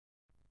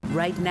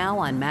Right now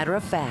on Matter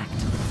of Fact,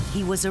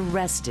 he was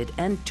arrested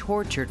and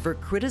tortured for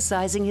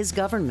criticizing his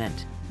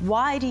government.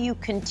 Why do you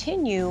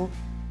continue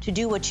to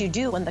do what you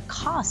do when the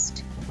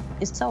cost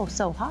is so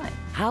high?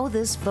 How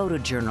this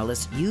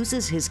photojournalist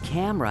uses his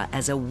camera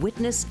as a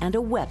witness and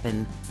a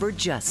weapon for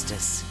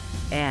justice.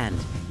 And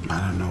I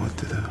don't know what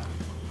to do.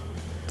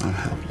 I'm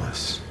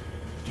helpless.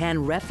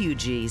 Can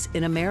refugees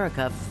in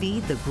America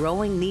feed the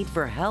growing need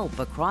for help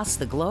across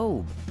the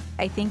globe?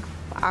 I think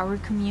our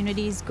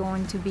community is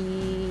going to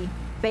be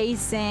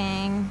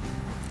facing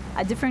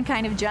a different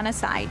kind of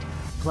genocide.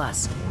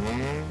 Plus,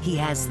 he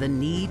has the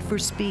need for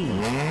speed.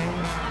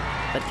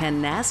 But can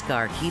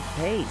NASCAR keep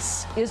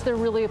pace? Is there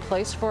really a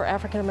place for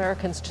African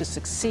Americans to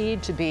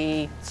succeed, to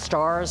be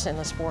stars in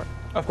the sport?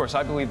 Of course,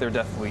 I believe there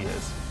definitely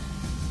is.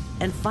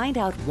 And find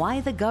out why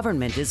the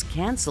government is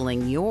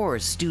canceling your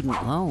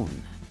student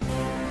loan.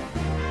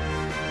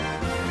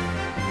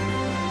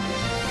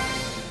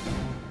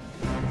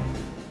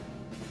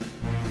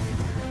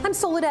 I'm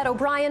Soledad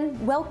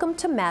O'Brien. Welcome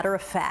to Matter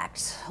of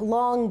Fact.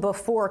 Long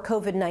before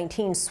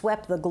COVID-19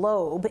 swept the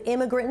globe,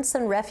 immigrants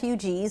and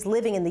refugees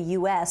living in the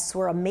U.S.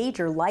 were a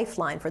major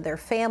lifeline for their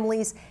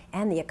families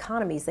and the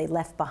economies they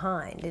left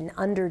behind in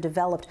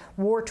underdeveloped,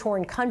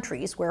 war-torn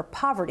countries where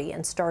poverty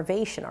and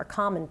starvation are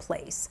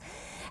commonplace.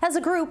 As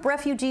a group,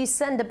 refugees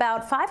send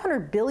about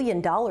 $500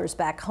 billion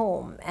back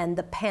home, and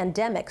the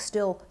pandemic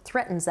still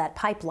threatens that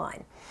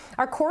pipeline.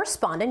 Our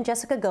correspondent,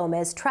 Jessica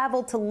Gomez,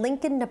 traveled to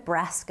Lincoln,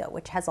 Nebraska,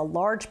 which has a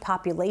large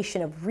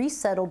population of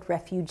resettled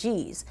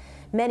refugees,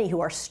 many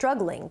who are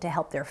struggling to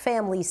help their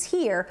families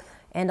here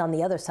and on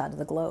the other side of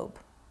the globe.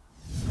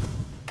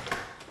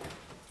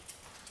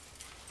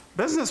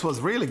 Business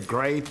was really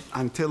great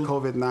until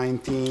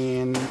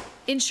COVID-19.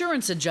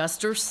 Insurance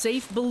adjuster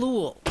Saif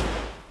Balul.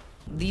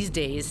 These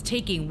days,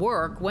 taking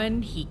work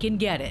when he can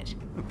get it.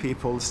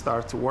 People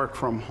start to work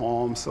from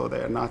home, so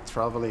they're not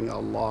traveling a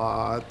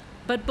lot.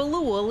 But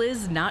Balul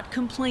is not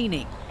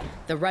complaining.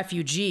 The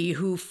refugee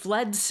who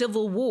fled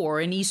civil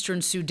war in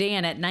eastern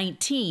Sudan at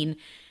 19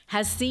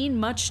 has seen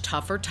much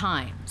tougher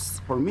times.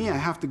 For me, I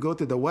have to go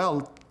to the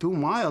well 2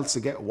 miles to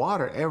get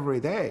water every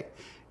day.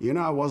 You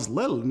know, I was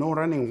little, no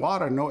running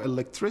water, no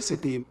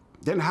electricity.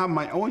 Didn't have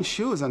my own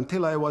shoes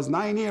until I was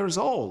 9 years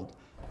old.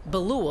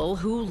 Balul,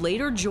 who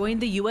later joined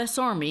the U.S.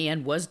 Army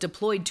and was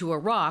deployed to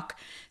Iraq,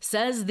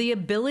 says the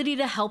ability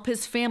to help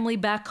his family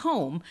back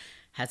home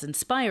has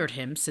inspired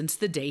him since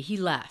the day he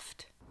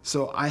left.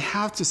 So I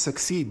have to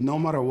succeed no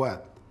matter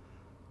what,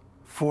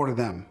 for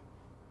them,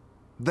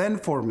 then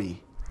for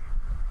me.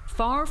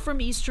 Far from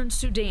eastern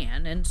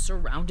Sudan and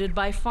surrounded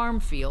by farm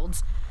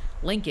fields,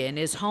 Lincoln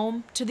is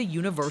home to the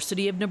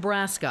University of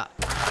Nebraska.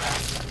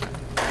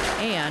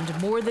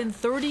 And more than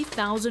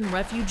 30,000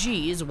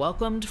 refugees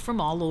welcomed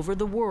from all over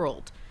the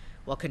world.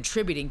 While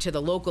contributing to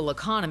the local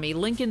economy,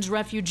 Lincoln's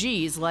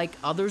refugees, like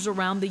others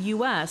around the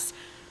U.S.,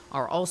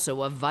 are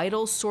also a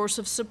vital source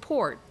of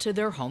support to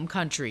their home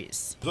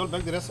countries.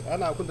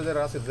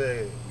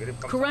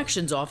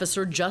 Corrections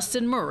officer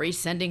Justin Murray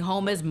sending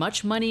home as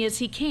much money as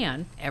he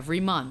can every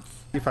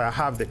month. If I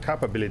have the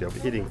capability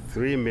of eating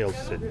 3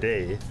 meals a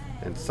day,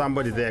 and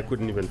somebody there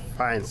couldn't even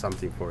find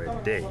something for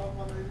a day,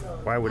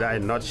 why would I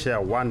not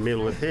share 1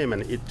 meal with him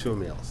and eat 2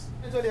 meals?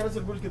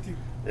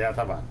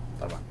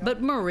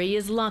 But Murray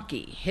is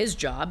lucky. His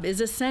job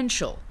is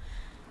essential.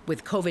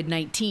 With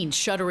COVID-19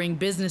 shuttering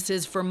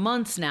businesses for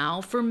months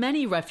now, for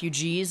many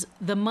refugees,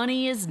 the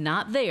money is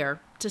not there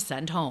to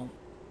send home.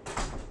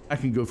 I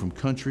can go from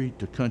country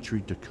to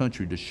country to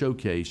country to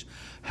showcase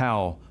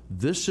how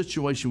this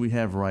situation we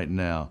have right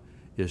now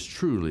is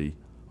truly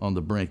on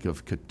the brink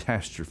of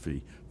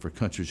catastrophe for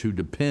countries who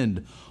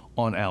depend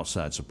on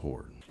outside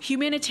support.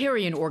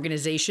 Humanitarian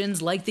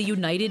organizations like the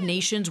United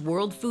Nations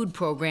World Food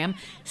Program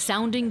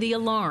sounding the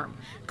alarm.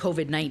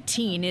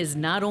 COVID-19 is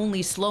not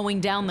only slowing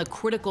down the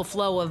critical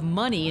flow of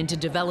money into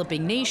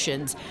developing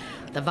nations,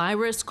 the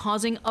virus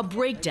causing a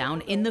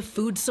breakdown in the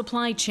food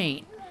supply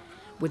chain.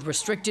 With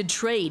restricted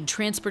trade,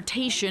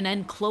 transportation,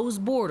 and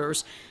closed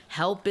borders,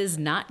 help is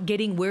not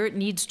getting where it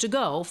needs to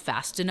go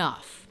fast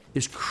enough.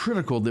 It's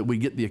critical that we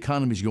get the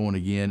economies going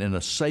again in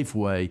a safe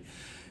way,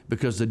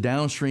 because the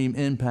downstream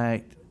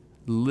impact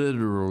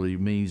literally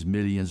means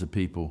millions of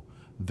people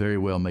very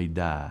well may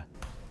die.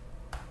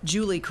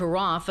 Julie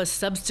Karoff, a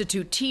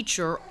substitute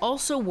teacher,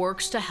 also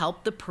works to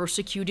help the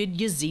persecuted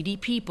Yazidi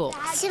people,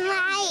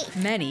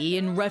 many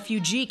in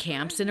refugee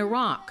camps in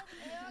Iraq.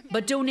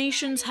 But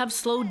donations have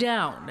slowed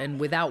down, and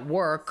without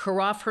work,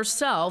 Karoff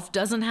herself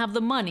doesn't have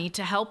the money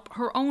to help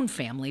her own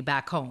family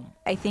back home.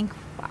 I think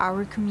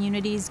our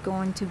community is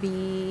going to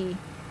be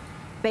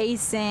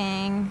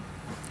facing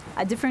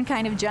a different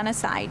kind of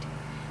genocide,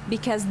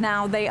 because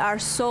now they are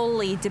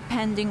solely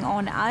depending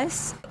on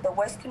us. The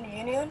Western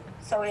Union,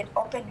 so it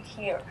opened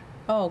here.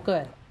 Oh,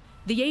 good.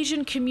 The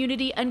Asian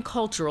Community and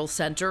Cultural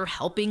Center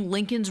helping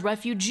Lincoln's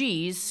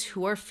refugees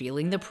who are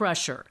feeling the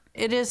pressure.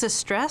 It is a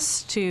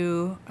stress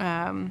to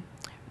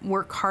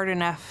work hard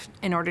enough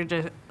in order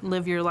to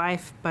live your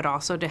life, but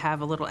also to have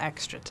a little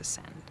extra to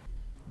send.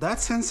 That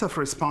sense of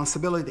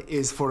responsibility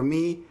is, for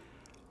me,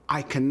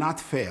 I cannot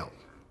fail.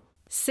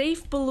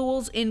 Saif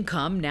Bahloul's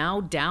income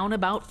now down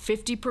about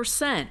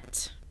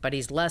 50%, but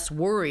he's less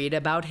worried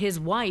about his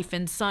wife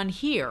and son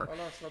here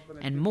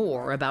and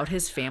more about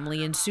his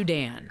family in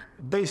Sudan.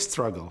 They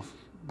struggle.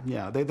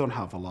 Yeah, they don't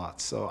have a lot,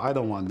 so I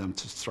don't want them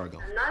to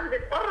struggle.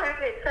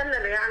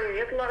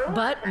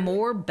 But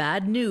more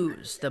bad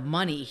news. The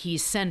money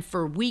he's sent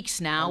for weeks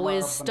now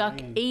is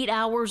stuck 8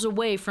 hours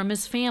away from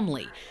his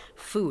family.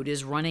 Food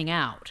is running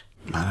out.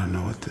 I don't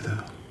know what to do.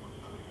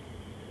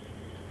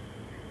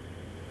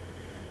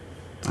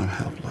 I'm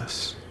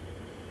helpless.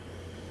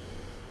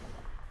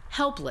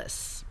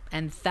 Helpless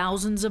and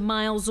thousands of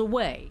miles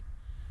away.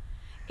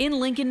 In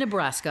Lincoln,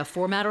 Nebraska,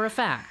 for Matter of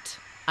Fact,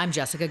 I'm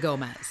Jessica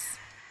Gomez.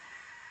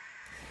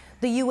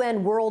 The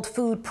UN World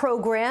Food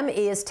Program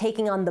is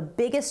taking on the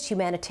biggest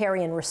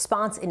humanitarian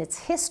response in its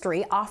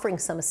history, offering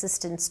some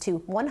assistance to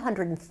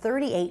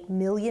 138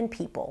 million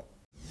people.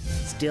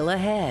 Still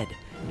ahead,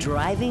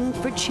 driving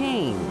for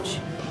change.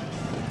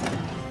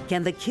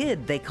 Can the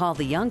kid they call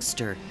the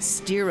youngster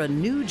steer a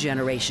new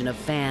generation of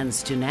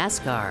fans to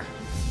NASCAR?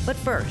 But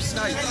first,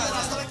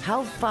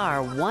 how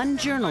far one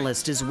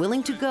journalist is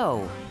willing to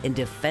go in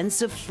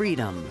defense of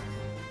freedom.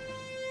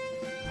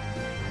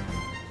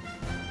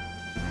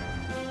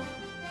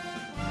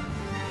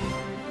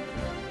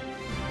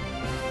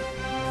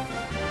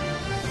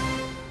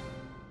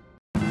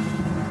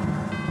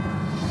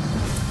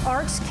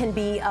 Arts can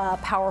be a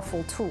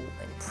powerful tool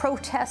in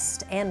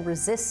protest and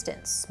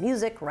resistance.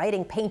 Music,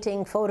 writing,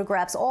 painting,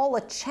 photographs, all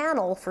a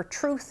channel for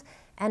truth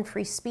and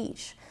free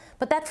speech.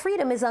 But that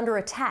freedom is under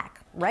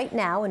attack. Right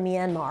now in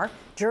Myanmar,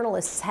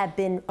 journalists have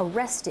been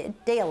arrested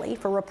daily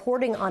for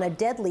reporting on a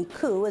deadly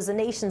coup as the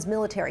nation's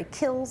military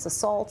kills,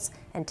 assaults,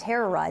 and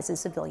terrorizes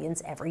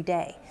civilians every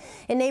day.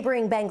 In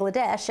neighboring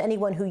Bangladesh,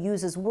 anyone who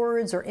uses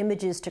words or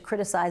images to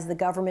criticize the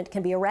government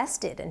can be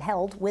arrested and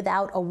held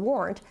without a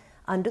warrant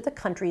under the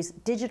country's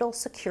Digital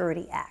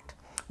Security Act.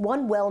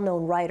 One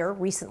well-known writer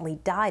recently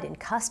died in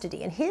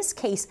custody, and his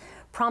case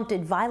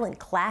prompted violent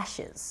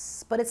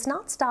clashes. But it's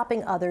not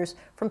stopping others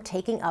from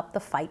taking up the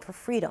fight for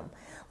freedom,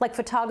 like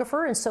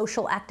photographer and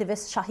social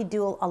activist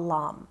Shahidul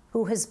Alam,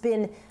 who has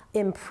been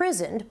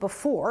imprisoned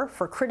before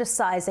for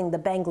criticizing the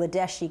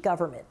Bangladeshi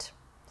government.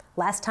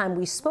 Last time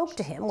we spoke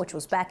to him, which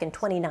was back in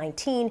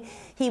 2019,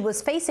 he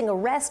was facing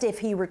arrest if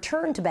he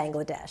returned to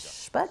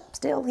Bangladesh, but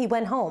still he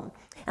went home.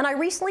 And I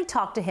recently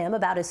talked to him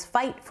about his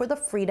fight for the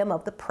freedom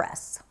of the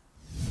press.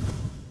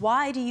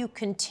 Why do you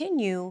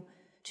continue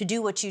to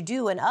do what you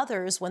do and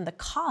others when the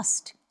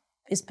cost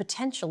is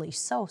potentially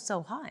so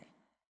high?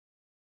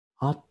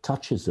 Art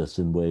touches us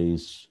in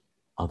ways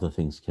other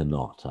things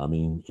cannot. I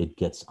mean, it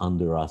gets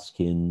under our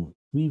skin.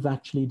 We've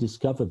actually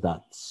discovered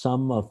that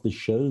some of the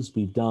shows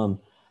we've done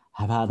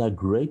have had a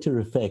greater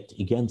effect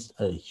against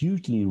a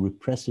hugely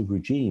repressive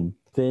regime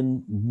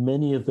than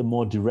many of the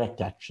more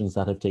direct actions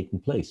that have taken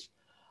place.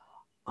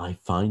 I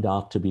find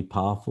art to be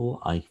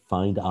powerful. I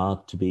find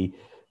art to be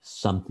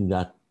something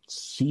that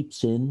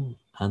seeps in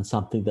and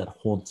something that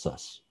haunts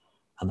us.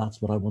 And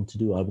that's what I want to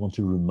do. I want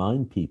to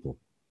remind people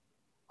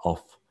of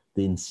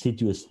the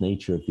insidious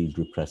nature of these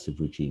repressive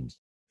regimes.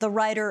 The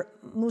writer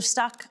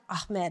Mushtaq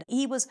Ahmed,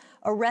 he was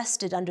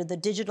arrested under the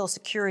Digital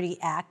Security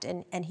Act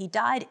and he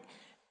died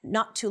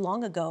not too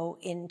long ago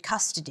in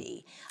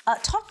custody.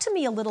 Talk to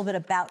me a little bit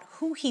about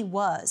who he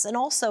was and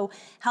also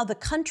how the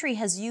country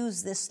has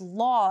used this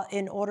law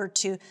in order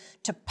to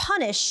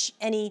punish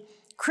any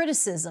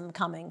criticism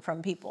coming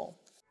from people.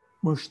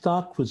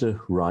 Mushtaq was a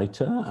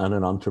writer and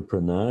an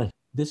entrepreneur.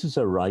 This is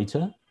a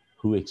writer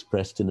who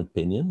expressed an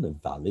opinion, a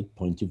valid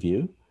point of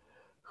view,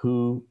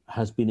 who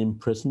has been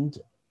imprisoned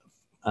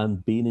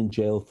and been in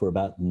jail for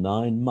about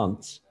 9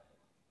 months,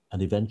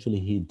 and eventually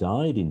he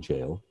died in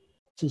jail.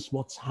 This is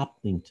what's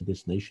happening to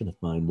this nation of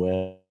mine,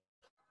 where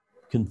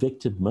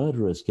convicted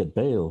murderers get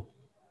bail,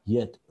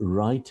 yet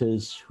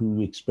writers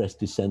who express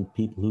dissent,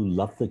 people who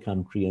love the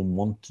country and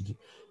want to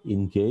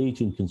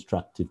engage in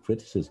constructive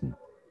criticism,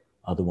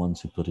 are the ones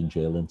who put in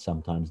jail and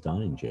sometimes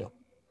die in jail.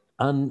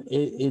 And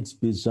it's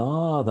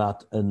bizarre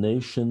that a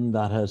nation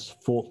that has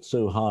fought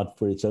so hard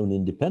for its own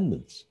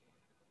independence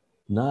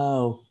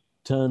now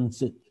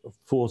turns its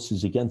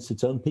forces against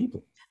its own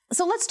people.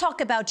 So let's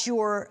talk about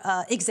your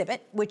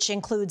exhibit, which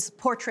includes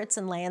portraits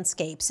and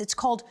landscapes. It's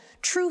called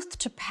Truth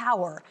to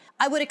Power.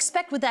 I would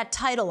expect with that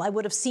title, I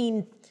would have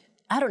seen,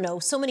 I don't know,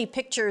 so many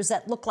pictures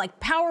that look like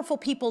powerful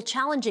people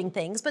challenging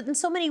things, but in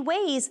so many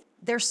ways,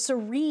 they're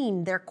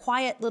serene, they're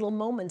quiet little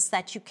moments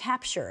that you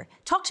capture.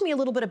 Talk to me a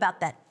little bit about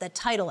that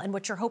title and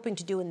what you're hoping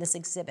to do in this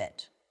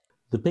exhibit.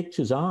 The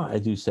pictures are,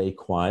 as you say,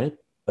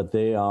 quiet, but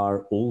they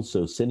are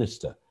also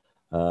sinister.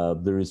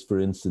 There is, for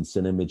instance,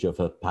 an image of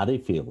a paddy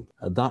field.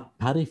 That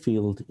paddy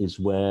field is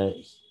where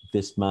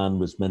this man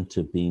was meant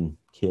to have been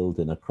killed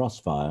in a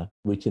crossfire,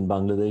 which in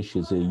Bangladesh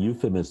is a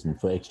euphemism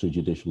for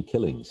extrajudicial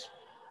killings.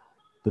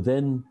 But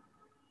then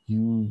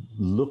you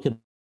look at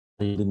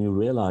it and you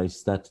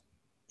realize that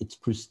it's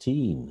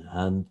pristine.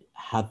 And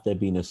had there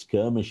been a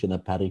skirmish in a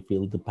paddy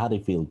field, the paddy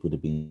field would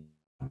have been.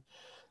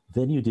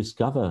 Then you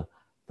discover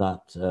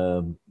that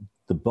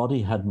the The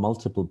body had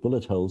multiple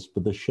bullet holes,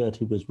 but the shirt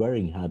he was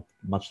wearing had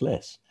much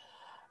less.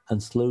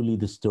 And slowly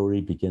the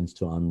story begins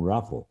to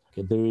unravel.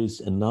 There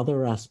is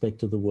another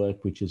aspect of the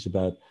work which is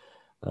about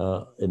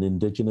an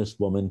indigenous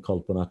woman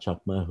called Puna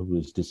Chakma, who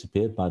was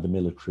disappeared by the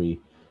military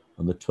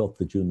on the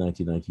 12th of June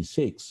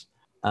 1996.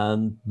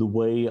 And the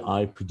way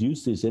I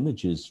produced these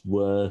images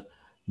were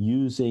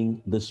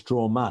using the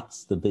straw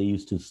mats that they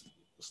used to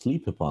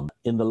sleep upon.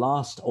 In the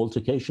last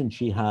altercation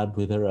she had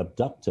with her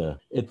abductor,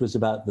 it was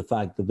about the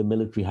fact that the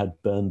military had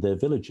burned their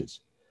villages.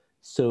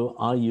 So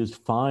I used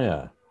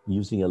fire,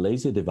 using a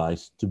laser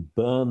device, to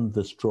burn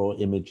the straw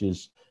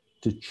images,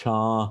 to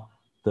char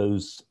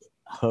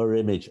her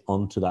image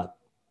onto that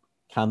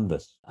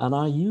canvas. And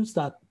I use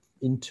that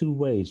in two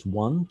ways.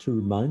 One, to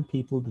remind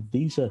people that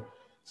these are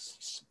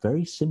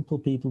very simple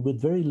people with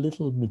very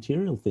little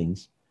material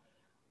things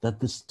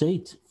that the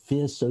state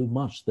fears so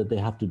much that they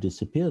have to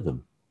disappear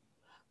them.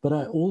 But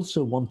I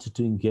also wanted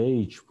to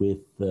engage with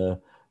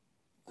the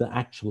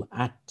actual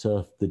act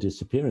of the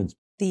disappearance.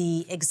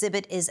 The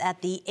exhibit is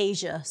at the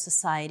Asia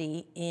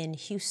Society in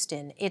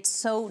Houston. It's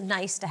so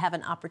nice to have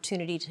an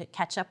opportunity to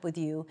catch up with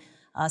you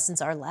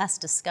since our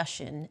last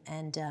discussion,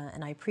 and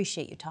I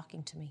appreciate you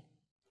talking to me.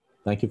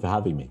 Thank you for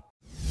having me.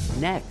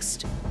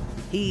 Next,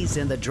 he's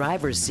in the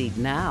driver's seat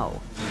now.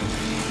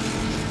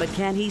 But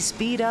can he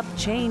speed up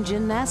change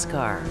in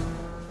NASCAR?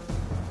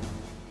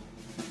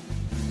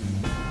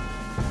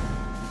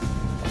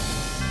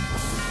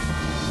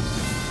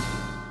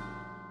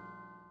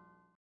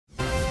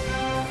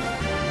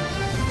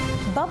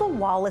 Bubba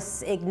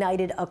Wallace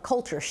ignited a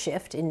culture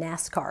shift in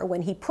NASCAR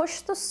when he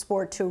pushed the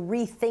sport to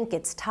rethink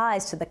its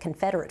ties to the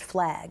Confederate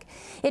flag.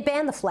 It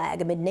banned the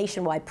flag amid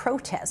nationwide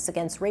protests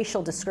against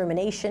racial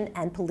discrimination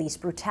and police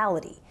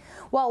brutality.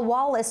 While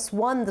Wallace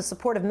won the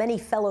support of many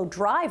fellow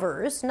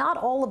drivers, not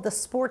all of the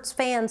sports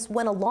fans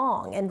went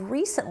along. And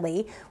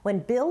recently, when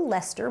Bill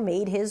Lester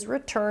made his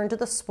return to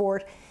the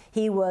sport,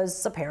 he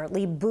was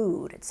apparently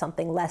booed. It's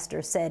something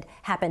Lester said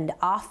happened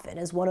often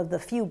as one of the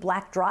few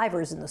black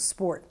drivers in the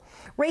sport.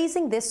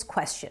 Raising this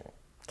question,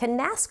 can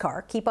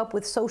NASCAR keep up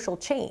with social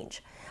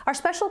change? Our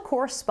special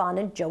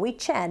correspondent Joey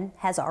Chen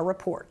has our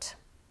report.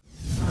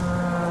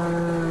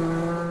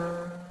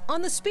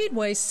 On the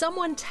Speedway,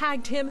 someone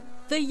tagged him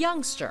the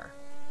youngster.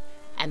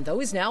 And though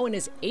he's now in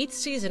his 8th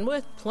season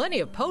with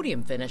plenty of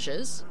podium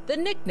finishes, the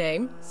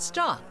nickname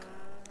stuck.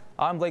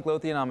 I'm Blake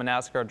Lothian. I'm a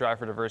NASCAR Drive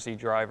for Diversity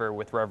driver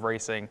with Rev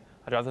Racing.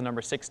 I drive the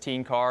number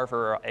 16 car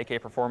for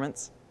AK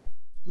Performance.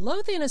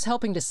 Lothian is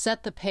helping to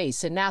set the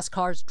pace in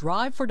NASCAR's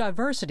Drive for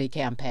Diversity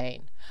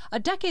campaign, a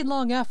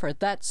decade-long effort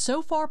that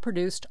so far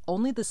produced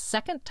only the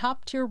second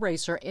top-tier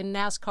racer in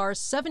NASCAR's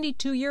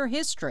 72-year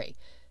history,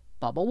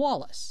 Bubba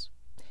Wallace.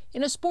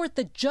 In a sport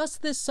that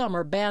just this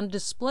summer banned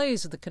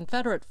displays of the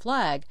Confederate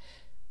flag,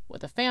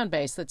 with a fan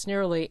base that's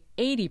nearly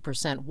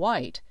 80%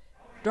 white,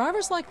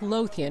 drivers like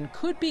Lothian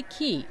could be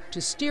key to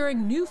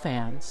steering new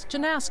fans to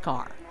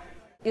NASCAR.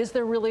 Is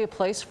there really a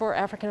place for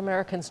African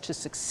Americans to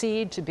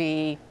succeed, to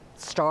be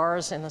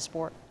stars in the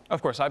sport?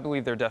 Of course, I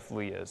believe there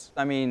definitely is.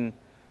 I mean,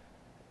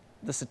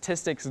 the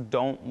statistics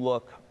don't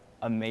look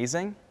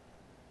amazing,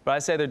 but I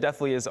say there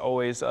definitely is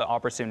always an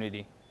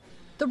opportunity.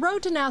 The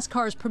road to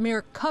NASCAR's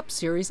premier Cup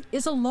Series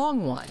is a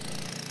long one.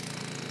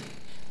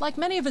 Like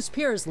many of his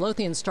peers,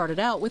 Lothian started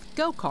out with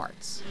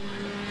go-karts.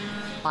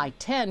 By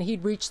 10,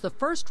 he'd reached the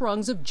first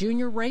rungs of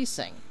junior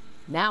racing.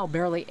 Now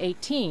barely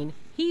 18,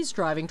 he's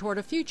driving toward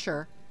a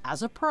future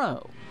as a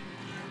pro.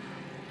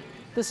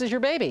 This is your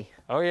baby.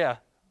 Oh, yeah.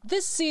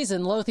 This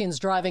season, Lothian's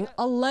driving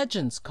a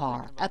Legends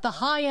car at the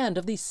high end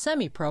of the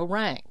semi-pro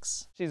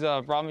ranks. She's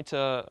brought me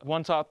to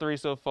 1 top 3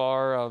 so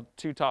far,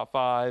 2 top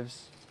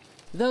 5s.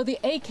 Though the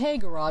AK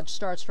Garage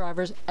starts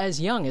drivers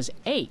as young as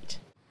 8.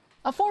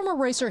 A former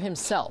racer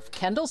himself,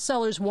 Kendall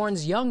Sellers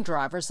warns young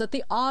drivers that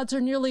the odds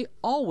are nearly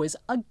always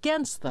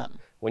against them.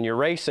 When you're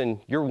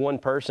racing, you're one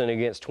person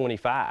against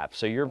 25,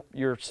 so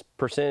your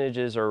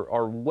percentages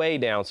are way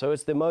down. So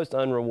it's the most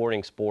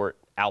unrewarding sport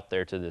out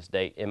there to this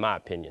date, in my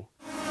opinion.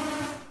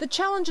 The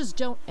challenges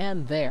don't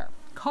end there.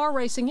 Car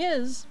racing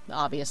is,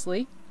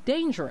 obviously,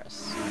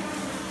 dangerous.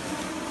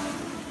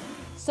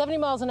 70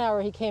 miles an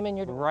hour, he came in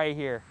your door. Right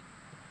here.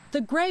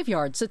 The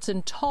graveyard sits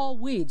in tall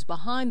weeds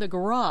behind the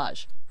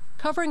garage,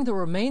 covering the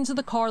remains of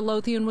the car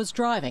Lothian was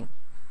driving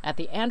at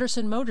the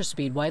Anderson Motor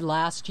Speedway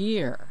last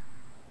year.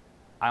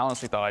 I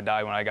honestly thought I'd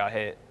die when I got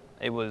hit.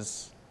 It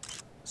was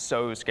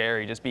so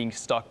scary, just being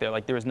stuck there.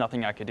 Like, there was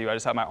nothing I could do. I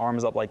just had my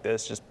arms up like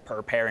this, just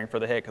preparing for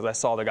the hit, because I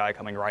saw the guy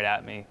coming right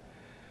at me.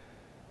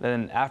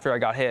 Then after I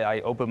got hit,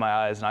 I opened my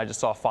eyes and I just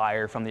saw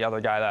fire from the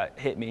other guy that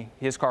hit me.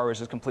 His car was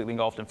just completely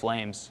engulfed in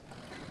flames.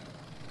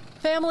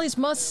 Families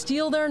must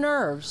steel their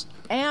nerves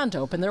and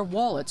open their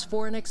wallets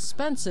for an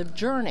expensive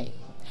journey.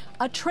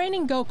 A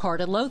training go-kart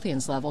at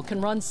Lothian's level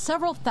can run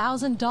several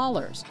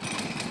 $1,000s.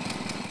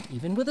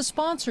 Even with a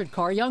sponsored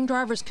car, young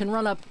drivers can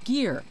run up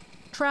gear,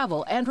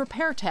 travel, and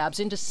repair tabs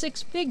into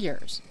 6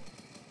 figures.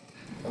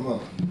 Come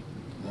on.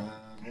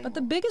 But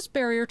the biggest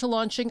barrier to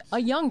launching a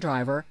young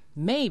driver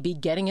may be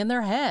getting in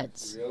their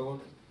heads.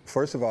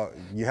 First of all,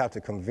 you have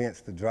to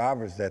convince the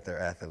drivers that they're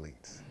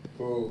athletes.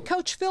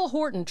 Coach Phil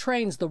Horton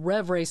trains the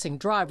Rev Racing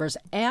drivers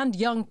and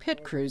young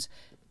pit crews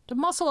to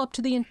muscle up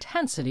to the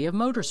intensity of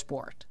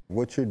motorsport.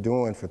 What you're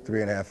doing for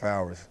 3.5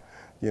 hours,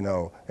 you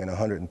know, in a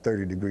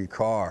 130-degree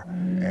car,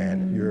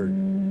 and you're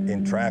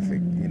in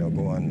traffic, you know,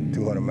 going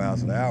 200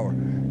 miles an hour,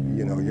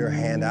 you know, your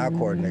hand-eye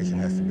coordination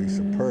has to be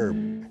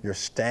superb. Your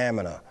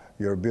stamina,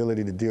 your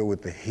ability to deal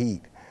with the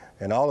heat,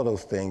 and all of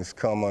those things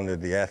come under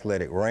the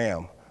athletic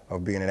realm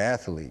of being an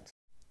athlete.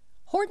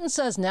 Horton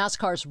says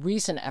NASCAR's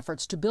recent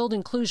efforts to build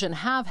inclusion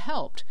have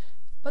helped,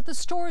 but the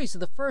stories of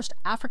the first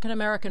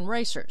African-American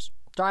racers,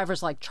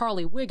 drivers like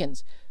Charlie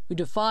Wiggins, who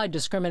defied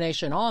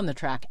discrimination on the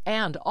track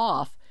and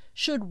off,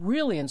 should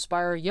really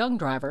inspire young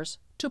drivers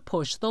to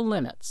push the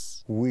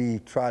limits. We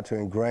try to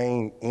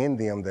ingrain in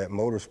them that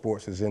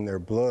motorsports is in their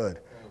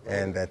blood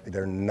and that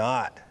they're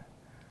not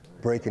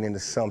breaking into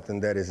something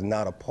that is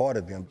not a part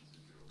of them.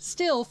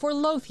 Still, for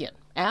Lothian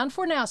and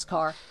for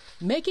NASCAR,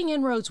 making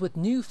inroads with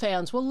new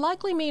fans will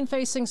likely mean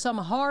facing some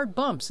hard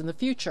bumps in the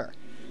future.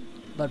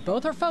 But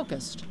both are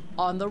focused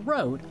on the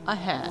road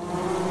ahead.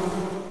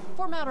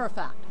 For Matter of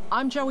Fact,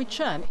 I'm Joey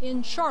Chen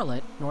in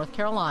Charlotte, North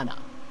Carolina.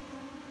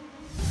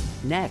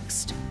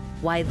 Next,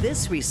 why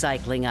this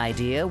recycling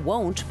idea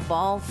won't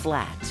fall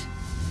flat.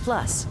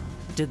 Plus,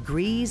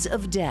 degrees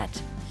of debt.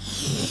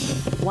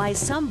 Why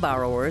some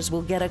borrowers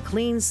will get a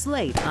clean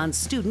slate on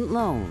student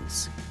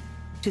loans.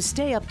 To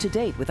stay up to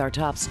date with our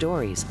top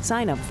stories,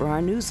 sign up for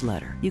our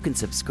newsletter. You can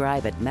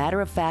subscribe at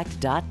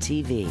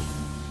matteroffact.tv.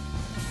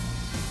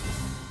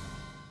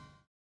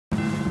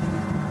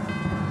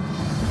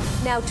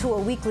 Now to a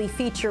weekly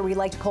feature we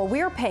like to call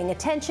We're Paying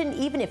Attention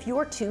Even If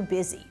You're Too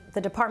Busy.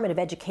 The Department of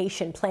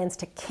Education plans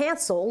to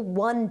cancel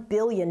 $1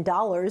 billion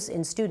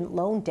in student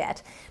loan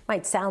debt.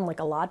 Might sound like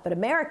a lot, but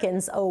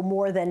Americans owe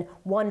more than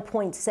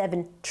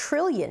 $1.7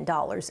 trillion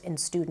in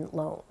student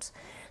loans.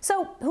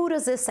 So who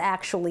does this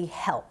actually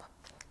help?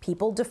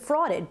 People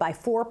defrauded by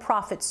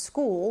for-profit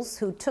schools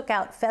who took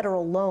out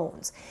federal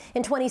loans.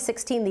 In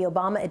 2016, the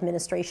Obama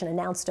administration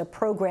announced a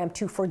program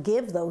to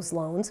forgive those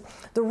loans.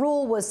 The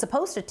rule was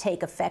supposed to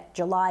take effect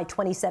July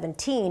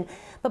 2017,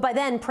 but by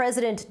then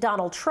President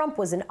Donald Trump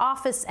was in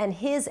office and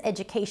his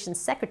education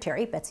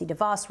secretary, Betsy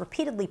DeVos,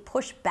 repeatedly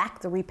pushed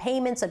back the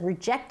repayments and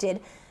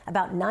rejected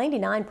about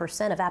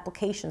 99% of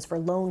applications for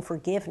loan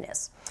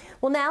forgiveness.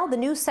 Well, now the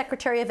new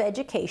Secretary of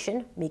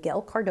Education,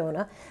 Miguel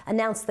Cardona,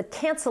 announced the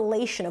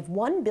cancellation of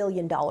 $1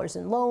 billion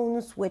in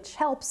loans, which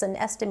helps an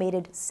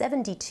estimated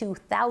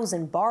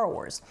 72,000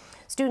 borrowers.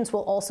 Students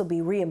will also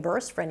be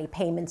reimbursed for any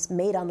payments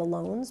made on the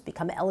loans,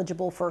 become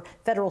eligible for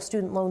federal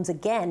student loans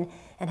again,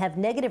 and have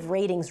negative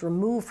ratings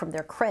removed from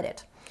their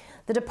credit.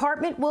 The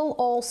department will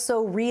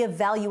also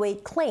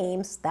reevaluate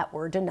claims that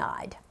were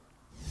denied.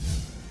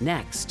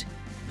 Next,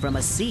 from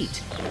a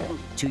seat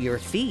to your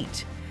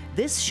feet,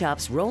 this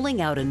shop's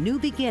rolling out a new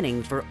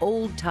beginning for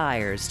old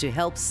tires to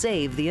help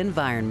save the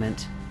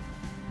environment.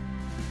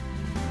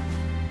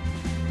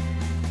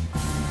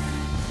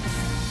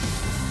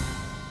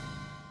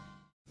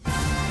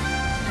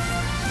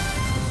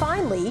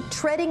 Finally,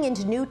 treading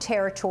into new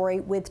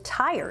territory with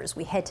tires,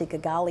 we head to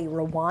Kigali,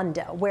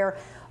 Rwanda, where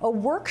a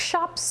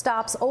workshop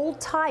stops old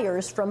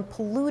tires from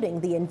polluting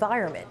the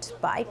environment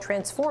by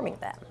transforming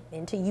them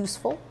into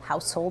useful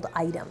household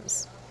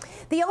items.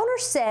 The owner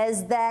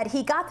says that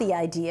he got the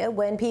idea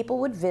when people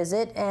would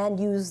visit and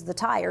use the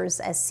tires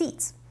as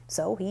seats,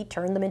 so he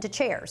turned them into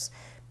chairs.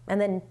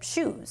 And then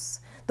shoes.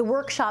 The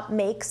workshop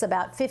makes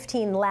about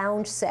 15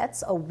 lounge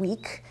sets a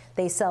week.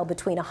 They sell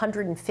between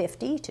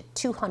 $150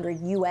 to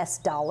 $200 US.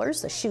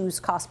 The shoes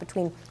cost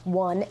between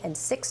 $1 and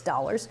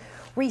 $6.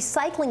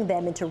 Recycling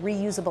them into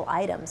reusable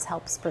items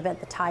helps prevent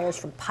the tires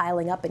from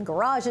piling up in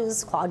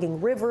garages, clogging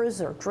rivers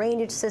or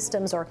drainage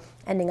systems, or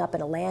ending up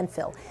in a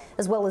landfill,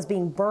 as well as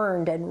being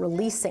burned and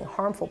releasing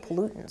harmful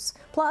pollutants.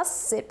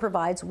 Plus, it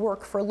provides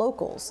work for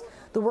locals.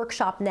 The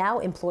workshop now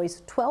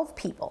employs 12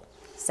 people.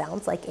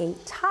 Sounds like a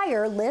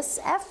tireless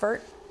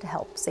effort to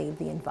help save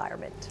the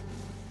environment.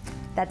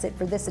 That's it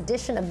for this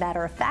edition of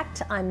Matter of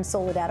Fact. I'm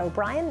Soledad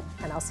O'Brien,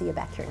 and I'll see you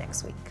back here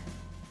next week.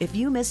 If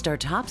you missed our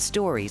top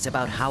stories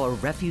about how a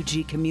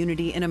refugee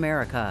community in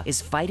America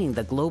is fighting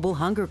the global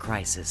hunger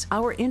crisis,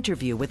 our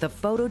interview with a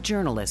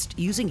photojournalist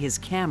using his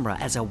camera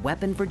as a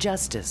weapon for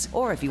justice,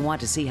 or if you want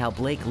to see how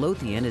Blake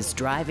Lothian is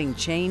driving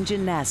change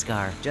in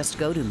NASCAR, just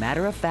go to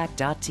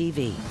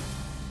matteroffact.tv.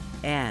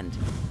 And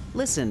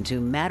listen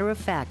to Matter of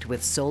Fact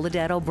with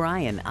Soledad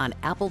O'Brien on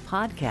Apple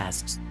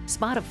Podcasts,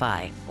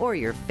 Spotify, or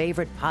your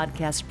favorite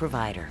podcast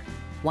provider.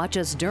 Watch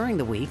us during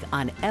the week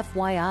on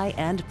FYI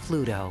and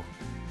Pluto.